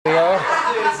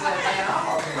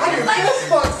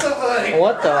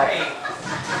What the?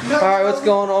 Alright, what's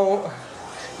going on?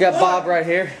 We got Bob right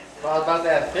here. Bob about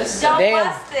that fist. Don't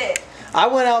bust it. I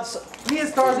went outside. Me and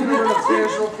Star's gonna run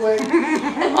upstairs real quick.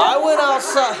 I went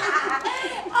outside.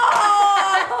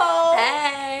 Oh,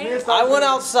 hey. I went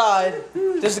outside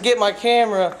just to get my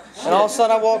camera, and all of a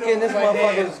sudden I walk in, this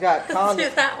motherfucker's got condoms. Do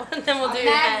that one, then we'll do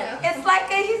your head. It's like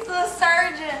he's a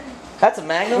surgeon. That's a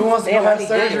Magnum? Who wants to Damn, go I have need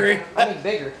surgery? bigger. I need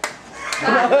bigger.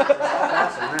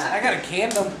 I got a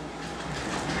condom.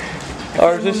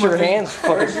 Or is just your hands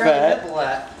fucking fat? Nipple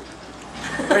at?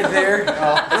 Right there.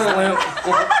 Oh, it's limp.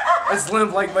 It's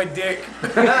limp like my dick. Oh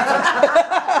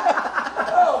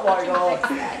my god.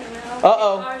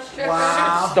 Uh-oh.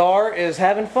 Wow. Star is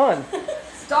having fun.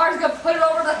 Star's gonna put it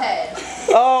over the head.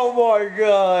 Oh my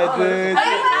god, dude.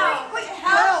 Wait,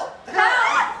 help!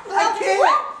 I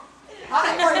can't.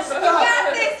 I'm like You stuck.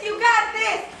 got this, you got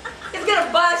this. It's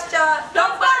gonna bust, John.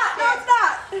 Don't stop, don't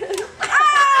stop.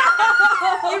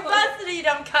 You busted it, you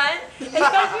dumb cunt.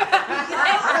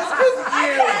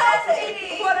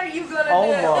 What are you gonna Oh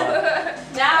do? my.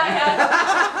 Now I have.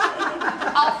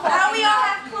 Now we all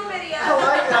have chlamydia.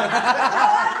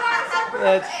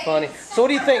 That's funny. So what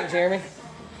do you think, Jeremy?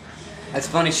 That's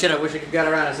funny shit. I wish I could get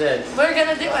around his head. We're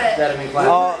gonna do it. That'd be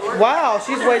class. Wow,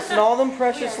 she's wasting all them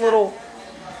precious little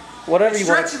whatever you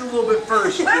want. Stretch it a little bit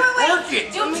first. Wait. Work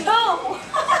it. Do two.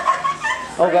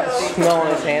 Oh, got smell on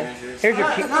his hand. Here's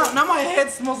your key. Now my head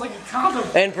smells like a condom.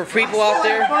 And for people out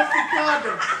there, Busted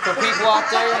condom. for people out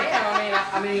there,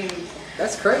 I mean,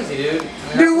 that's crazy, dude.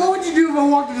 Dude, what would you do if I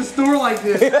walked to the store like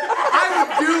this? I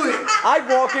would do it. I'd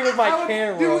walk in with my Dude, we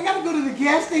camera. gotta go to the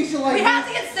gas station like We this. have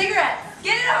to get cigarettes.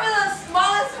 Get it over the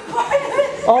smallest part.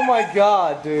 Oh my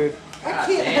god, dude. I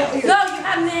can't help it. No, you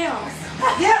have nails.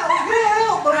 Yeah, I was gonna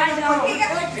help, but I know.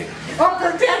 I'm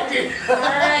protected.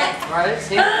 Alright. Right, his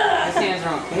hands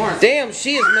are on corn. Damn,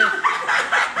 she is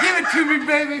Give it to me,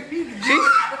 baby.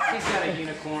 He's got a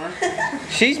unicorn.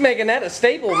 she's making that a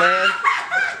staple, man.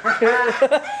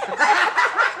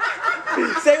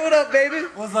 Say what up, baby.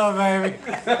 What's up, baby?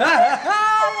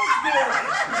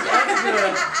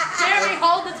 Jeremy,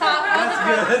 hold the top.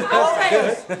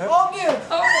 All good.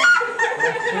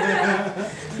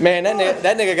 Man,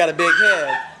 that nigga got a big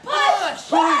head.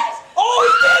 Push. Oh,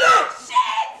 he did it!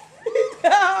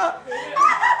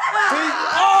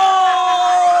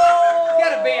 Oh! You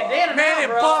got a bandana Man, now, it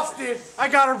bro. busted. I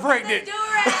got her pregnant. Do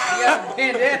it. You got a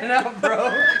bandana now, bro.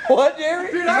 What,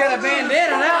 Jerry? You got a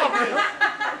bandana now, bro.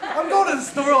 I'm going to the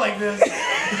store like this.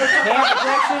 Hand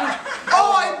protection,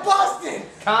 Oh, I busted.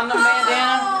 condom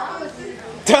bandana.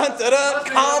 Dun, dun, dun,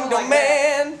 condom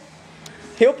man.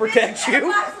 He'll protect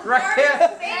you. Right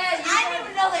there. I didn't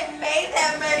even know they made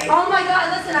that many. Oh my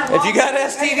god, listen, I If you got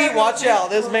STD, watch out.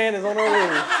 This man is on the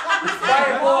loose. This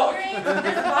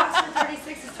box for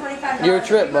 36 is $25. You're a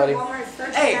trip, buddy. Walmart is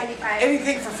Hey, $13.95.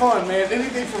 anything for fun, man.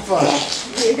 Anything for fun.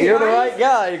 You're the right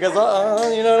guy, because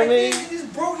you know what I mean? He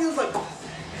just broke. He was like,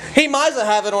 He might as well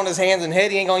have it on his hands and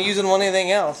head. He ain't gonna use it on anything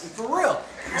else. for real.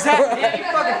 Yeah,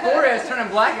 your fucking forehead's turning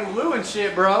black and blue and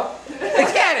shit, bro. Look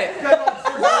at it.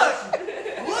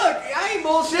 Look, I ain't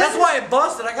bullshit. That's why it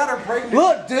busted. I got her pregnant.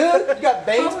 Look, dude, you got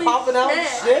veins Holy popping out and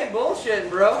shit. shit. Bullshit,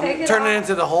 bro. Turn it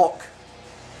into the Hulk.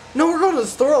 No, we're going to the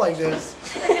store like this.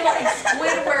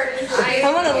 Squidward and shit.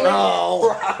 I'm gonna leave.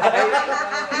 Oh,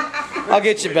 I'll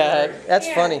get you back. That's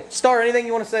Yeah. funny. Star, anything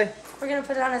you want to say? We're gonna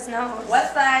put it on his nose.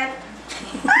 West side.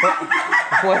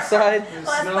 West side?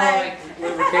 West Smell side. like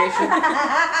lubrication.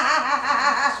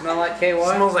 Smell like KY.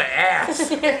 Smells like ass.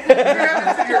 He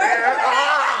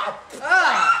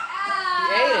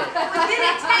ate it. But did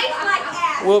it taste like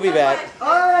ass? We'll be back. It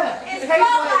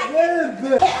smelled like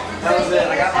it. That was it.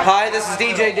 I got my Hi, this is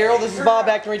DJ Daryl. This is Bob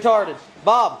acting retarded.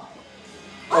 Bob.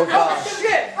 Oh, God.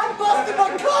 Shit, I busted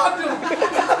my condom.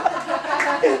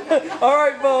 All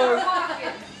right, Bob.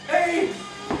 Hey.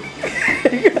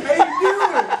 How you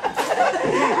doing?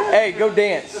 Hey, go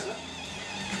dance.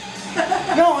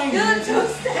 No, I ain't Do the doing it.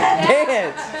 two-step.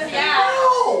 Dance. Yeah.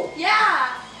 No.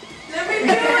 Yeah. Let me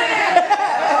do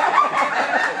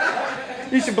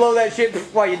it. You should blow that shit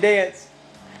while you dance.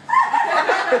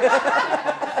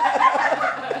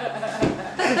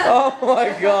 Oh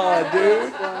my God,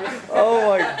 dude. Oh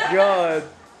my God.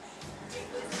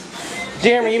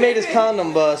 Jeremy, you made his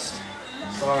condom bust.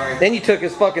 Sorry. Then you took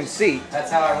his fucking seat. That's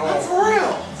how I roll. For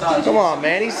real. Come on,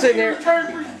 man. He's sitting there. Turn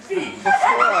for your feet.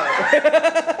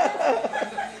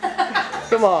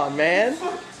 Come on, man.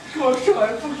 Come on,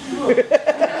 try it. Fuck you up.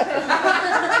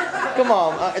 Come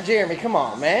on, Jeremy. Come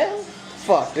on, man.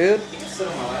 Fuck, dude. Sit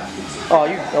on my lap. Oh,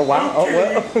 you. Oh, wow. Oh,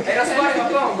 well. Hey, don't smash my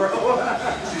phone,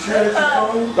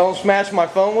 bro. Don't smash my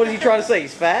phone. What is he trying to say?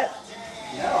 He's fat?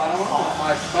 No, I don't want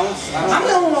my phone's. I'm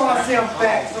the only one I say I'm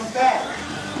fat. I'm fat.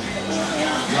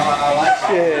 No, I like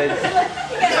Shit.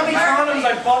 How many condoms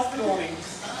I busted on him?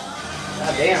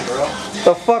 God damn, bro.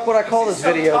 The fuck would I call this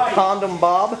video? Condom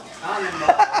Bob?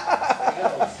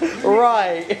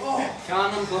 Right.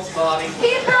 Condom plus body.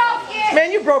 He broke it.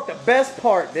 Man, you broke the best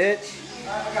part, bitch.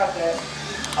 I got that.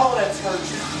 Oh, that's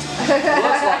hurting.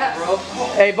 Looks like it, bro.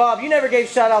 Hey, Bob, you never gave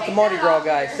shout out to Mardi Gras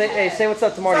guys. Say what's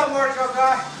up to Mardi. What's up, Mardi Gras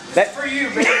guy? This That- is for you,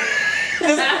 baby.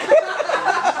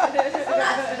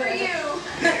 That's for you.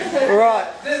 Right.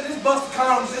 This busted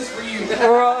condoms is for you.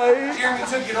 Right. Jeremy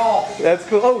took it all. That's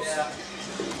cool. Oh,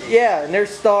 yeah, and there's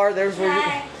Star. There's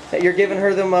where you're giving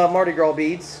her them Mardi Gras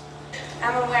beads.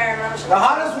 I'm gonna wear them. The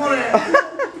hottest one in.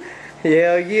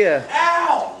 Hell yeah.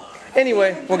 Ow!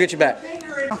 Anyway, we'll get you back.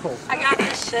 I got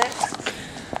this shit.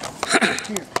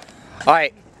 All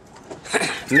right.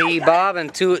 Me, Bob,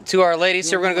 and two our ladies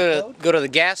here. We're gonna go to the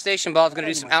gas station. Bob's gonna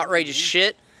do some outrageous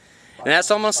shit, and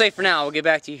that's all I'm gonna say for now. We'll get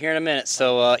back to you here in a minute.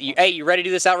 So, you ready to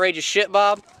do this outrageous shit,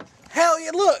 Bob? Hell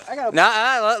yeah! Look, I got.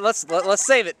 Nah, let's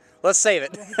save it. Let's save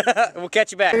it. We'll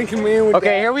catch you back.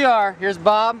 Okay, here we are. Here's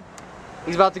Bob.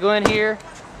 He's about to go in here.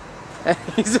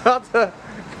 He's about to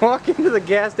walk into the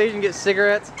gas station and get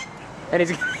cigarettes, and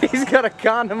he's got a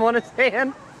condom on his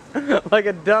hand, like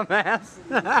a dumbass.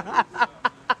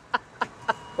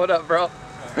 What up, bro?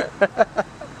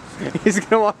 He's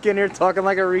gonna walk in here talking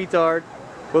like a retard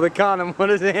with a condom on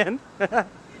his hand.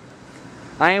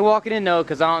 I ain't walking in though,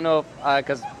 cause I don't know if,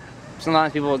 cause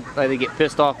sometimes people they get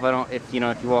pissed off if you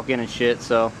walk in and shit.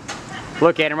 So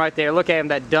look at him right there. Look at him,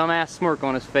 that dumbass smirk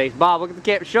on his face. Bob, look at the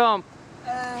camera. Show him.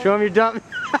 Show him your dumb.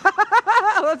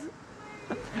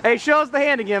 Hey, show us the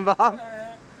hand again, Bob.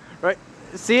 Right.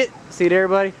 See it? See it,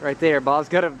 everybody? Right there. Bob's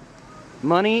got a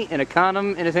money and a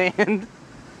condom in his hand.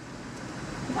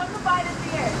 Come to bite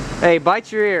his ear. Hey, bite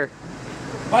your ear.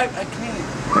 Bite, I can't.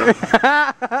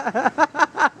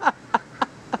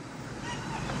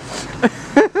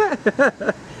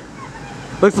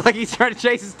 Looks like he's trying to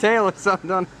chase his tail or something.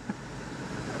 Don't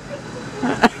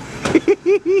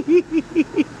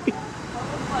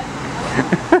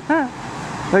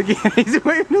Again, he's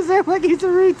waving his hand like he's a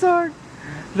retard.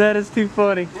 That is too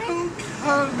funny. Don't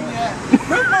call me that.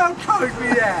 Don't call me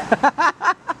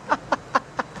that.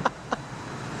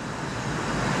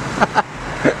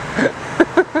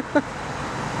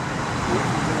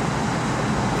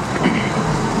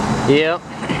 Yep.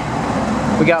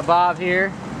 We got Bob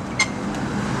here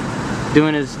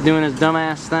doing his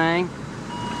dumbass thing.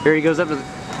 Here he goes up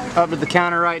to the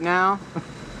counter right now.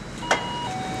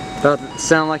 About to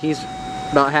sound like he's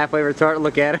about halfway retarded.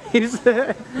 Look at him.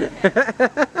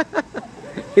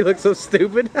 He looks so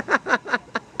stupid.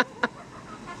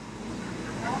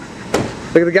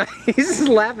 Look at the guy. He's just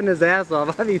laughing his ass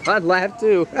off. I mean, I'd laugh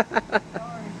too.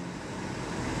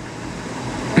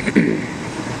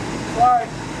 Sorry.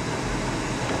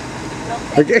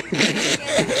 Okay.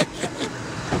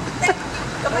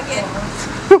 Come again.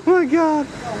 Oh my god.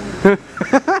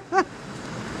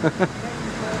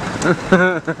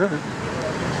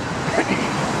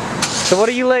 So what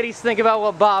do you ladies think about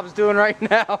what Bob's doing right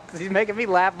now? Because he's making me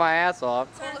laugh my ass off.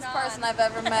 Coolest person I've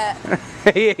ever met.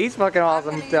 He's fucking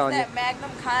awesome, I'm telling you. That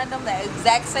Magnum condom, that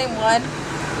exact same one,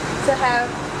 to have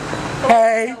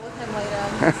Hey. with him later.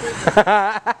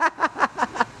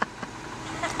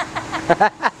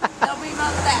 Nobody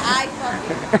knows that I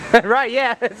fucking. Right,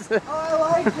 yeah. Oh,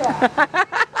 I like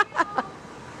that.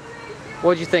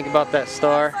 What'd you think about that,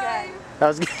 Star? Yeah. That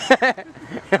was good.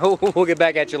 We'll get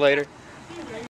back at you later.